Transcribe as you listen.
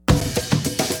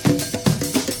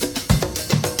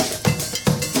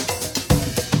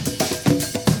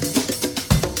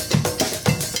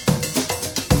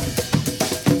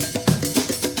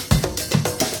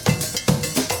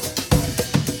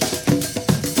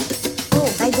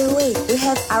the way, we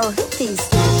have our things.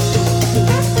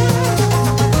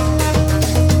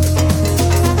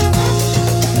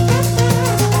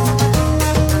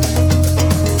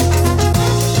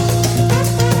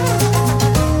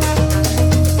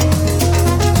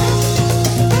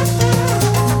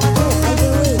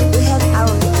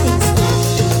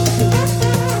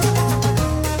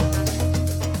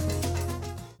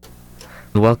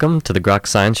 Welcome to the Grok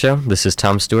Science Show. This is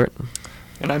Tom Stewart.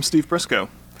 And I'm Steve Briscoe.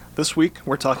 This week,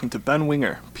 we're talking to Ben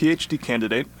Winger, PhD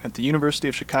candidate at the University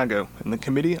of Chicago in the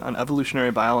Committee on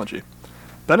Evolutionary Biology.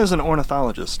 Ben is an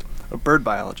ornithologist, a bird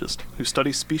biologist, who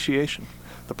studies speciation,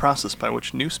 the process by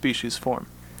which new species form.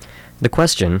 The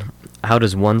question, how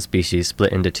does one species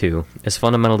split into two, is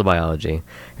fundamental to biology,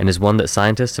 and is one that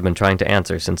scientists have been trying to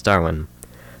answer since Darwin.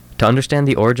 To understand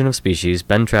the origin of species,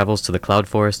 Ben travels to the cloud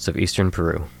forests of eastern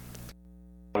Peru.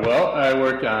 Well, I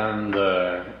work on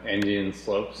the Andean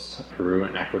slopes, Peru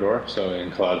and Ecuador, so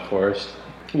in cloud forest.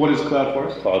 What is cloud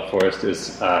forest? Cloud forest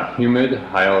is humid,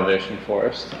 high elevation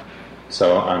forest.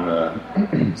 So on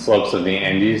the slopes of the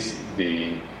Andes,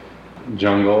 the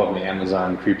jungle of the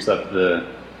Amazon creeps up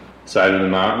the side of the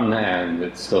mountain, and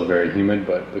it's still very humid,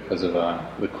 but because of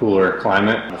the cooler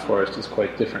climate, the forest is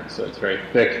quite different. So it's very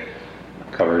thick,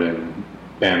 covered in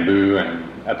bamboo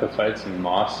and epiphytes and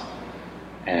moss,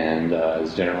 and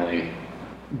is generally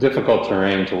difficult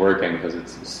terrain to work in because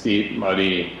it's steep,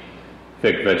 muddy,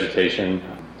 thick vegetation,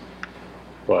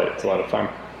 but it's a lot of fun.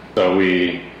 So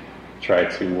we try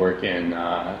to work in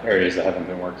areas that haven't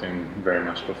been worked in very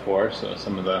much before, so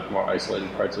some of the more isolated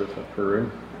parts of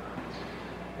Peru.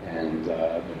 And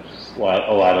there's a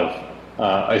lot of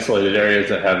isolated areas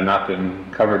that have not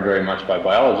been covered very much by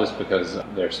biologists because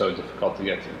they're so difficult to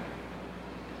get to.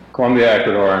 Colombia,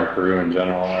 Ecuador, and Peru in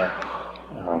general are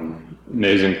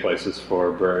amazing places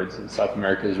for birds. And South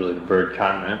America is really the bird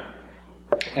continent.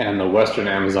 And the western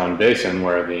Amazon basin,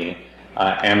 where the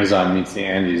Amazon meets the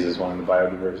Andes, is one of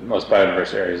the most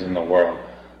biodiverse areas in the world.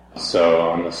 So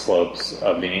on the slopes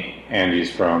of the Andes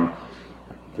from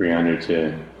 300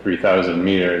 to 3,000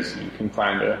 meters, you can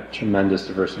find a tremendous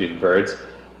diversity of birds.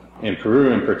 In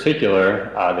Peru in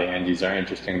particular, the Andes are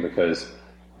interesting because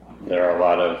there's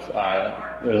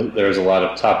a lot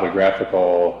of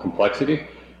topographical complexity.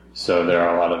 So there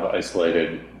are a lot of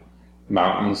isolated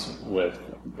mountains with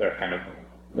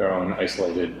their own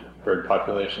isolated bird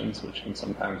populations, which can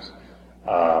sometimes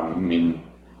mean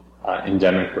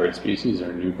endemic bird species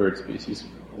or new bird species,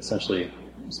 essentially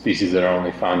species that are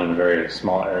only found in a very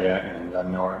small area and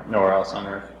nowhere else on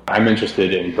Earth. I'm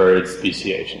interested in bird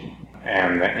speciation,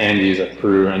 and the Andes of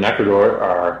Peru and Ecuador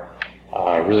are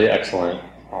a really excellent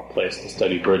place to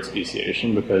study bird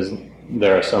speciation because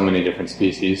there are so many different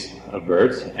species of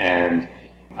birds, and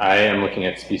I am looking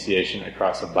at speciation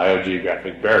across a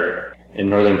biogeographic barrier. In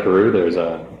northern Peru, there's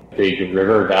a big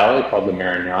river valley called the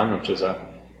Marañón, which is a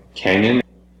canyon.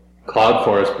 Cloud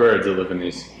forest birds that live in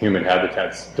these humid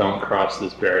habitats don't cross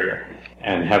this barrier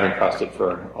and haven't crossed it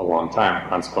for a long time.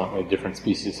 Consequently, different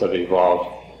species have evolved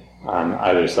on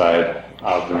either side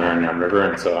of the Marañón River,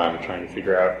 and so I'm trying to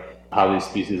figure out how these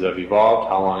species have evolved,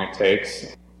 how long it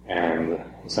takes, and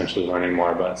essentially learning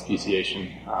more about speciation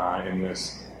in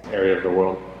this area of the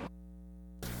world.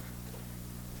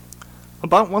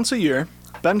 About once a year,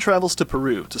 Ben travels to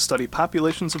Peru to study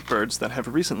populations of birds that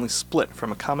have recently split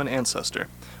from a common ancestor,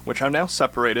 which are now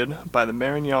separated by the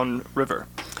Marañón River.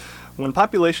 When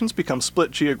populations become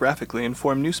split geographically and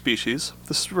form new species,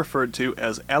 this is referred to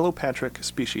as allopatric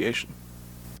speciation.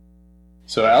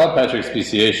 So allopatric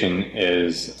speciation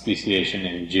is speciation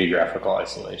in geographical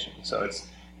isolation. So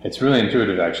it's really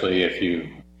intuitive, actually, if you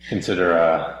consider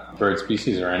a bird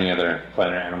species or any other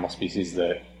plant or animal species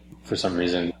that, for some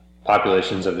reason,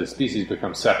 populations of the species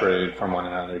become separated from one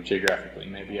another geographically.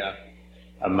 Maybe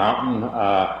a mountain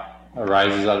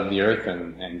arises out of the earth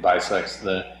and bisects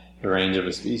the range of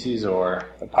a species, or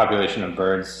a population of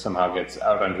birds somehow gets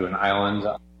out onto an island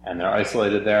and they're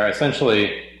isolated there.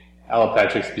 Essentially,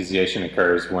 allopatric speciation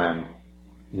occurs when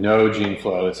no gene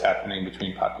flow is happening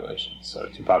between populations. So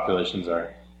two populations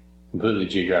are completely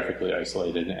geographically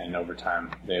isolated, and over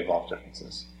time they evolve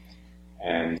differences.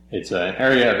 And it's an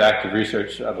area of active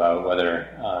research about whether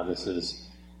this is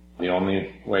the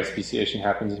only way speciation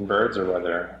happens in birds, or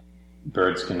whether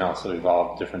birds can also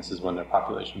evolve differences when their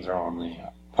populations are only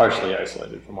partially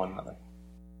isolated from one another.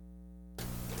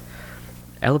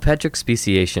 Allopatric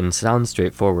speciation sounds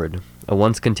straightforward. A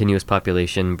once continuous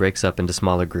population breaks up into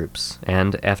smaller groups,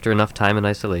 and after enough time in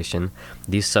isolation,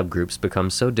 these subgroups become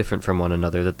so different from one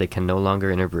another that they can no longer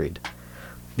interbreed.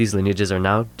 These lineages are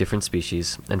now different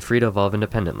species and free to evolve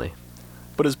independently.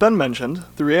 But as Ben mentioned,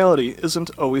 the reality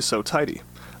isn't always so tidy.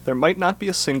 There might not be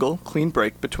a single, clean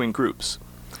break between groups.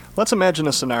 Let's imagine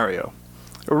a scenario.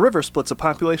 A river splits a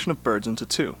population of birds into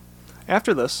two.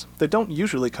 After this, they don't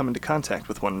usually come into contact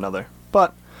with one another,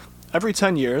 but every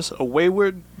 10 years, a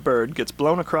wayward bird gets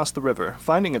blown across the river,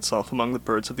 finding itself among the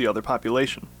birds of the other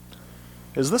population.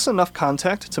 Is this enough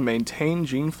contact to maintain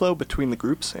gene flow between the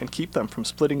groups and keep them from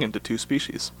splitting into two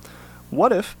species?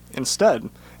 What if, instead,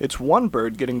 it's one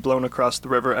bird getting blown across the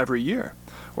river every year,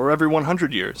 or every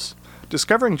 100 years?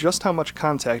 Discovering just how much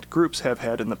contact groups have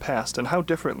had in the past and how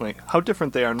different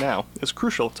they are now is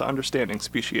crucial to understanding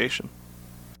speciation.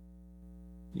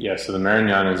 Yeah, so the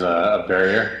Marignon is a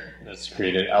barrier that's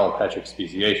created allopatric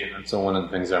speciation. And so one of the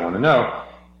things I want to know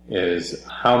is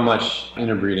how much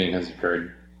interbreeding has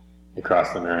occurred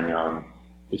across the Marignon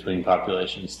between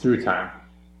populations through time.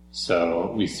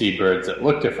 So we see birds that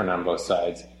look different on both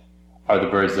sides. Are the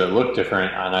birds that look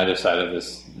different on either side of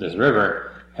this river,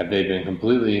 have they been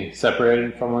completely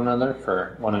separated from one another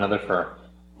for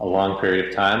a long period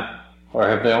of time? Or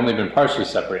have they only been partially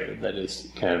separated? That is,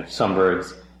 kind of some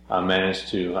birds managed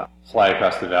to fly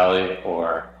across the valley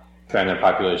or expand their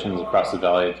populations across the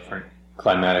valley at different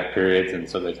climatic periods, and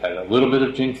so they've had a little bit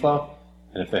of gene flow.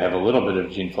 And if they have a little bit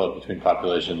of gene flow between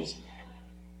populations,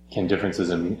 can differences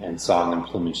in song and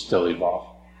plumage still evolve?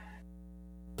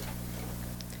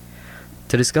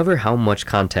 To discover how much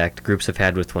contact groups have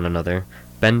had with one another,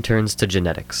 Ben turns to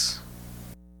genetics.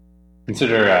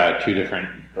 Consider two different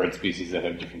bird species that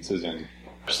have differences in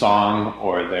song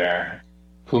or their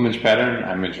plumage pattern.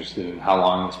 I'm interested in how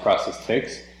long this process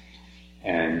takes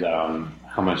and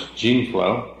how much gene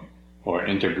flow or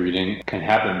interbreeding can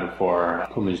happen before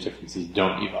plumage differences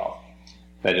don't evolve.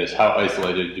 That is, how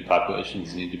isolated do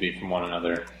populations need to be from one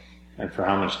another, and for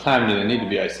how much time do they need to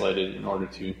be isolated in order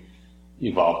to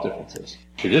evolve differences.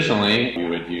 Traditionally, we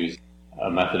would use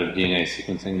a method of DNA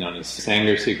sequencing known as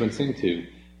Sanger sequencing to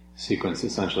sequence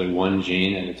essentially one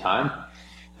gene at a time.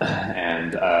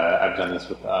 And I've done this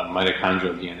with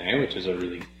mitochondrial DNA, which is a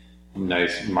really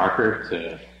nice marker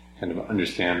to kind of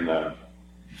understand the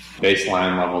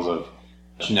baseline levels of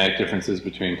genetic differences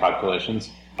between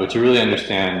populations. But to really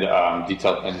understand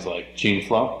detailed things like gene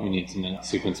flow, we need to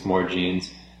sequence more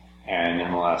genes. And in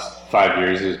the last 5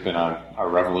 years, there's been a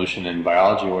revolution in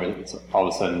biology where it's all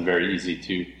of a sudden very easy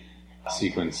to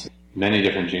sequence many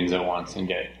different genes at once and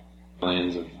get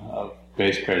millions of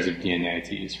base pairs of DNA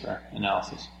to use for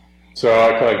analysis. So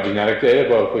I collect genetic data,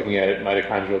 both looking at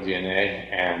mitochondrial DNA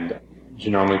and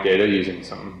genomic data using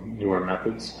some newer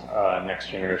methods, next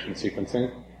generation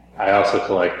sequencing. I also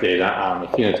collect data on the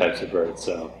phenotypes of birds,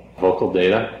 so vocal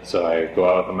data. So I go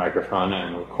out with a microphone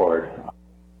and record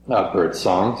bird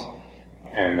songs.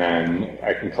 And then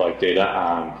I can collect data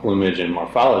on plumage and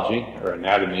morphology, or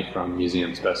anatomy, from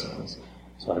museum specimens.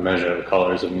 So I measure the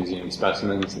colors of museum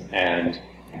specimens and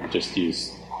just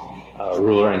use a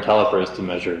ruler and calipers to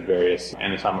measure various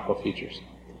anatomical features.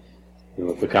 And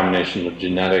with the combination of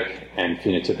genetic and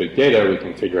phenotypic data, we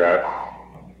can figure out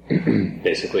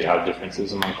basically how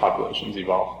differences among populations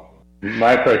evolve.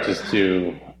 My approach is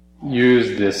to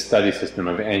use this study system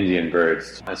of Andean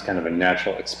birds as kind of a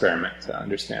natural experiment to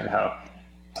understand how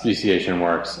speciation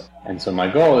works. And so my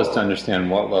goal is to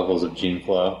understand what levels of gene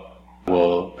flow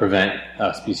will prevent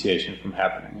speciation from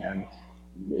happening. And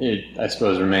it, I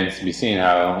suppose, remains to be seen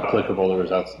how applicable the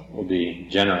results will be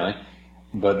generally.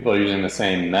 But people are using the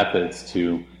same methods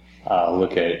to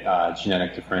look at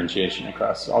genetic differentiation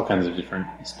across all kinds of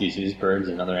different species, birds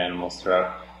and other animals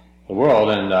throughout the world.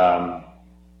 And,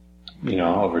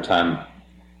 over time,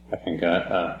 I think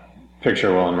a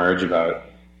picture will emerge about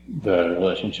the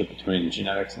relationship between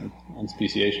genetics and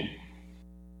speciation.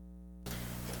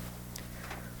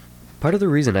 Part of the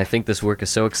reason I think this work is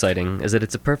so exciting is that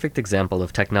it's a perfect example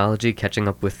of technology catching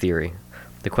up with theory.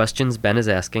 The questions Ben is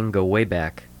asking go way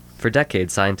back. For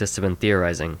decades, scientists have been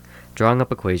theorizing, drawing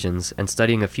up equations, and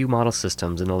studying a few model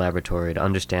systems in the laboratory to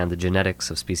understand the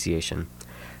genetics of speciation.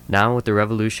 Now, with the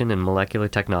revolution in molecular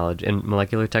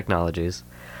technologies,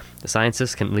 the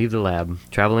scientists can leave the lab,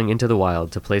 traveling into the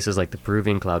wild to places like the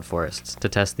Peruvian cloud forests to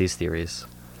test these theories.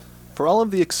 For all of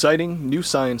the exciting new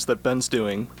science that Ben's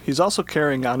doing, he's also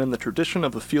carrying on in the tradition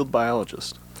of a field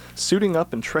biologist, suiting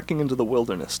up and trekking into the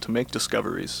wilderness to make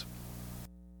discoveries.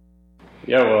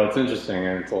 Yeah, well, it's interesting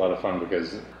and it's a lot of fun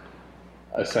because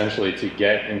essentially to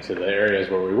get into the areas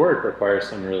where we work requires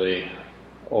some really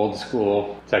old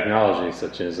school technology,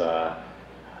 such as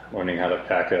learning how to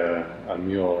pack a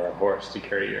mule or a horse to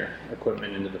carry your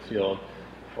equipment into the field,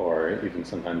 or even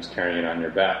sometimes carrying it on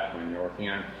your back when you're working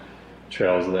on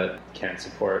trails that can't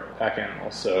support pack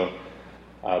animals. So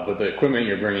But the equipment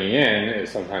you're bringing in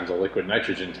is sometimes a liquid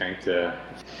nitrogen tank to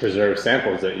preserve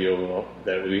samples that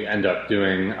we end up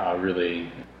doing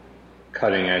really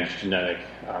cutting-edge genetic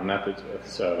methods with.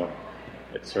 So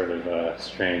it's sort of a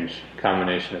strange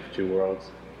combination of two worlds.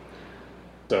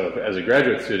 So as a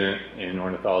graduate student in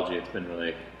ornithology, it's been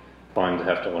really fun to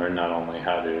have to learn not only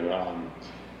how to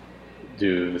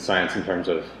do the science in terms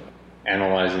of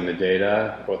analyzing the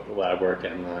data, both the lab work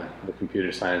and the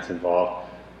computer science involved,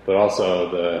 but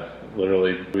also the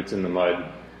literally boots in the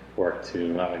mud work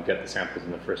to get the samples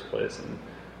in the first place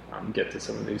and get to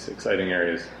some of these exciting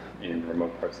areas in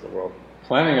remote parts of the world.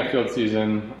 Planning a field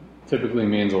season typically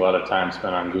means a lot of time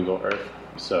spent on Google Earth.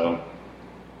 So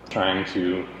trying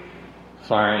to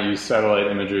use satellite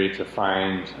imagery to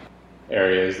find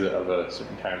areas of a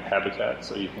certain kind of habitat.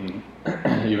 So you can,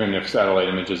 even if satellite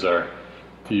images are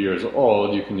a few years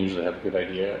old, you can usually have a good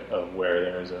idea of where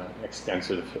there is an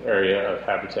extensive area of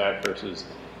habitat versus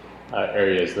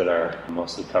areas that are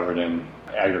mostly covered in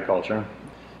agriculture.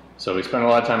 So we spend a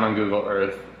lot of time on Google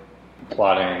Earth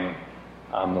plotting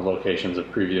the locations of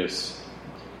previous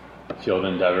field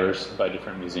endeavors by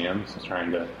different museums,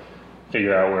 trying to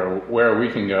figure out where we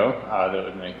can go that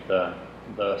would make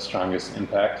the strongest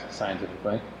impact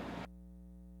scientifically.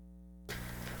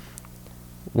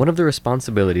 One of the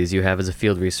responsibilities you have as a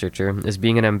field researcher is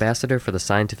being an ambassador for the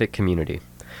scientific community.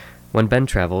 When Ben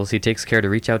travels, he takes care to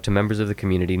reach out to members of the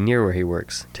community near where he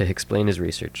works to explain his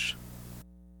research.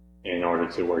 In order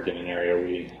to work in an area,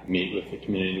 we meet with the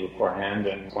community beforehand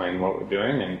and explain what we're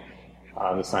doing and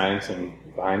the science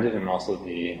behind it, and also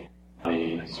the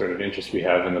sort of interest we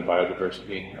have in the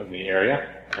biodiversity of the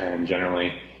area. And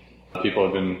generally, people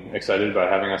have been excited about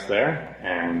having us there,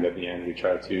 and at the end we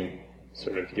try to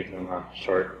sort of give them a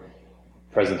short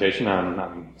presentation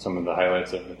on some of the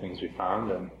highlights of the things we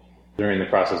found. And during the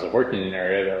process of working in an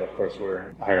area, though, of course,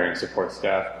 we're hiring support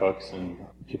staff, cooks, and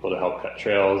people to help cut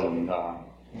trails. And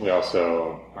we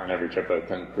also, on every trip I've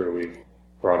done Peru, we've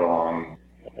brought along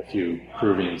a few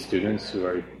Peruvian students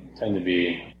who tend to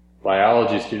be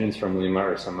biology students from Lima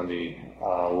or some of the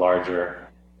larger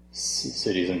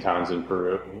cities and towns in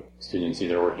Peru. Students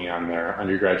either working on their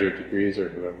undergraduate degrees or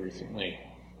who have recently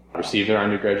received their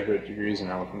undergraduate degrees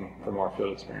and are looking for more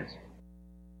field experience.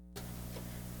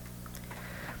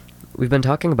 We've been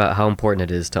talking about how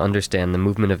important it is to understand the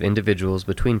movement of individuals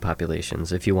between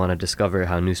populations if you want to discover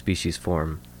how new species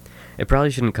form. It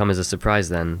probably shouldn't come as a surprise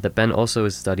then that Ben also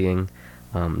is studying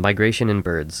migration in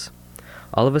birds.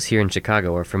 All of us here in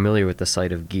Chicago are familiar with the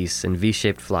sight of geese in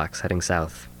V-shaped flocks heading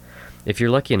south. If you're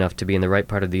lucky enough to be in the right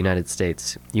part of the United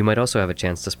States, you might also have a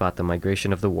chance to spot the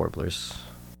migration of the warblers.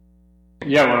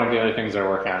 Yeah, one of the other things I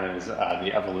work on is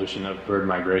the evolution of bird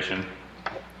migration.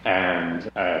 And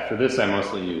for this, I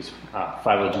mostly use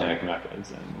phylogenetic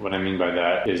methods. And what I mean by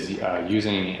that is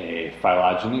using a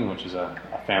phylogeny, which is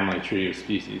a family tree of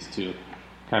species, to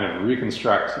kind of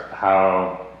reconstruct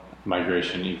how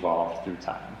migration evolved through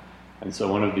time. And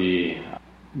so one of the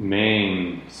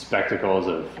main spectacles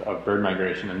of bird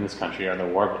migration in this country are the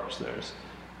warblers. There's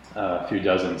a few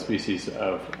dozen species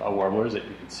of warblers that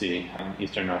you can see in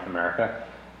eastern North America.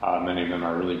 Many of them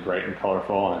are really bright and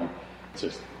colorful, and it's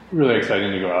just really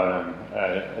exciting to go out on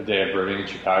a day of birding in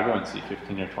Chicago and see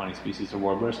 15 or 20 species of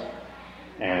warblers.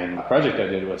 And the project I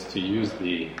did was to use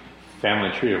the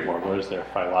family tree of warblers, their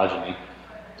phylogeny,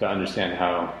 to understand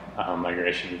how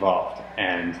migration evolved.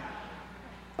 And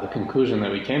the conclusion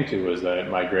that we came to was that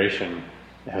migration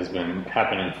has been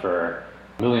happening for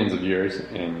millions of years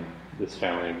in this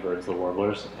family of birds, the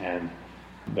warblers, and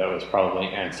that was probably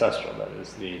ancestral. That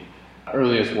is, the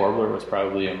earliest warbler was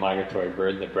probably a migratory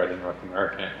bird that bred in North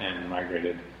America and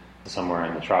migrated somewhere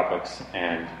in the tropics,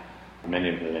 and many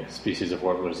of the species of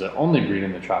warblers that only breed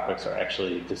in the tropics are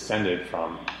actually descended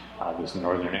from this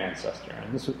northern ancestor.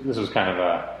 And this was kind of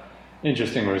a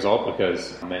interesting result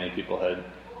because many people had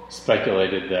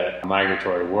speculated that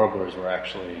migratory warblers were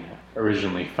actually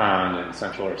originally found in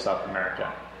Central or South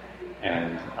America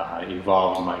and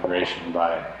evolved migration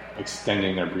by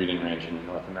extending their breeding range into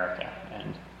North America.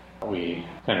 And we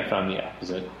kind of found the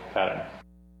opposite pattern.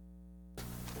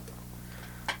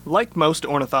 Like most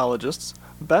ornithologists,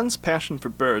 Ben's passion for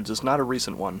birds is not a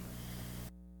recent one.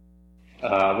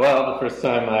 Well, the first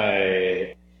time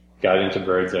I got into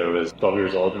birds, I was 12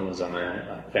 years old and was on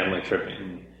a family trip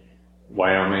in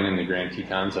Wyoming in the Grand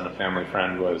Tetons, and a family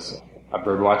friend was a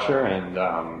bird watcher, and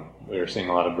we were seeing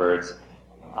a lot of birds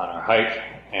on our hike,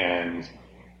 and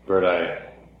the bird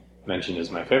I mentioned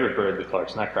as my favorite bird, the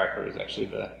Clark's nutcracker, is actually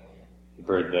the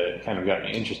bird that kind of got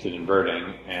me interested in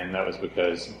birding, and that was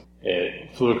because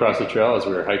it flew across the trail as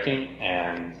we were hiking,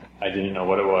 and I didn't know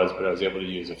what it was, but I was able to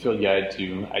use a field guide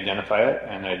to identify it,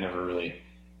 and I'd never really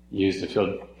used a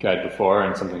field guide before,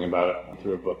 and something about it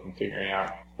through a book and figuring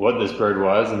out what this bird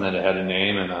was, and that it had a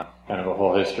name and a kind of a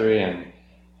whole history, and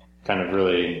kind of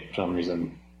really, for some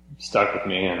reason, stuck with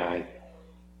me. And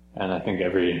I think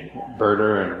every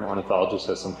birder and ornithologist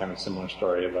has some kind of similar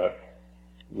story about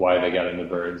why they got into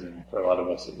birds, and for a lot of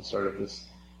us it was sort of this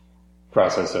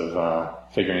process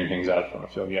of figuring things out from a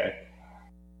field guide.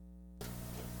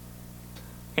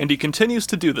 And he continues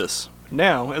to do this,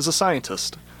 now as a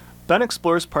scientist. Ben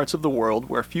explores parts of the world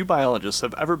where few biologists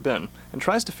have ever been, and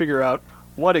tries to figure out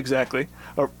what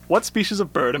species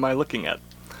of bird am I looking at?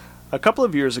 A couple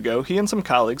of years ago, he and some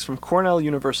colleagues from Cornell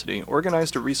University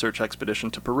organized a research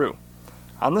expedition to Peru.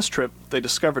 On this trip, they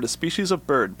discovered a species of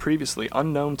bird previously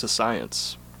unknown to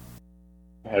science.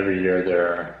 Every year there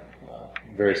are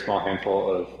a very small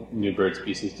handful of new bird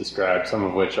species described, some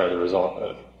of which are the result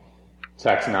of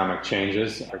taxonomic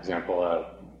changes. For example, a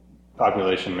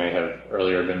population may have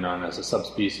earlier been known as a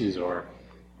subspecies, or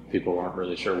people weren't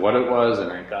really sure what it was,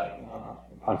 and it got,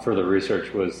 on further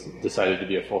research, was decided to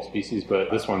be a full species. But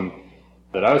this one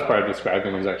that I was part of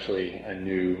describing was actually a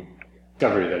new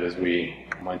discovery. That is, we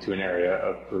went to an area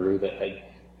of Peru that had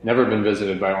never been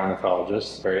visited by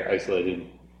ornithologists, a very isolated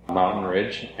mountain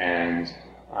ridge, and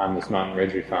on this mountain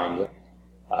ridge we found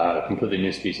a completely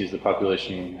new species. The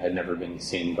population had never been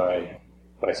seen by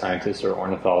scientists or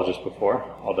ornithologists before,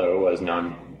 although it was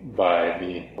known by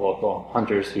the local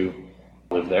hunters who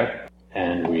lived there.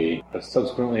 And we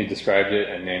subsequently described it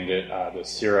and named it the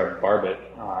Sierra barbet.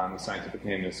 The scientific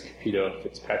name is Capito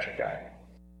fitzpatricki.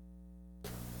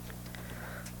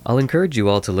 I'll encourage you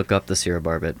all to look up the Sierra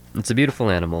barbet. It's a beautiful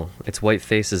animal. Its white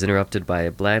face is interrupted by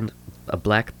a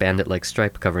black bandit-like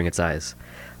stripe covering its eyes.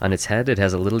 On its head, it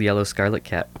has a little yellow scarlet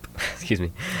cap.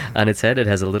 On its head, it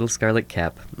has a little scarlet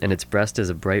cap, and its breast is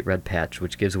a bright red patch,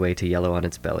 which gives way to yellow on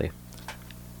its belly.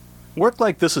 Work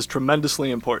like this is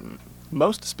tremendously important.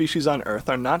 Most species on Earth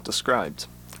are not described,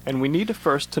 and we need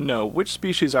first to know which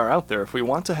species are out there if we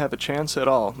want to have a chance at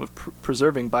all of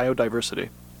preserving biodiversity.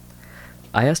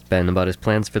 I asked Ben about his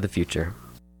plans for the future.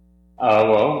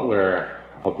 Well, we're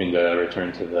hoping to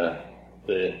return to the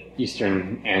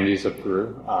eastern Andes of Peru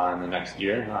in the next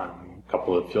year on a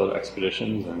couple of field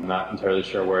expeditions, and not entirely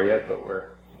sure where yet, but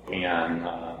we're looking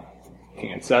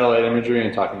at satellite imagery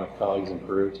and talking with colleagues in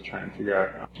Peru to try and figure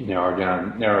out,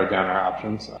 narrow down our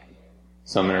options.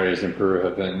 Some areas in Peru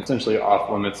have been essentially off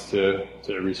limits to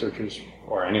researchers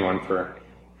or anyone for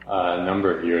a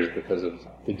number of years because of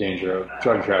the danger of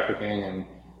drug trafficking and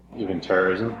even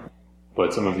terrorism.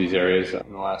 But some of these areas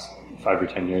in the last 5 or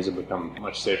 10 years have become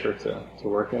much safer to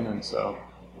work in, and so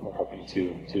we're hoping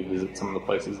to visit some of the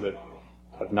places that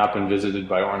have not been visited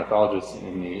by ornithologists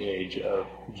in the age of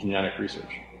genetic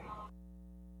research.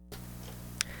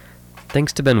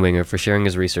 Thanks to Ben Winger for sharing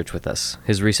his research with us.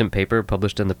 His recent paper,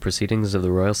 published in the Proceedings of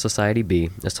the Royal Society B,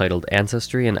 is titled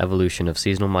Ancestry and Evolution of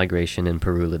Seasonal Migration in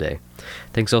Peru-Lidae.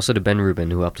 Thanks also to Ben Rubin,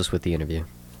 who helped us with the interview.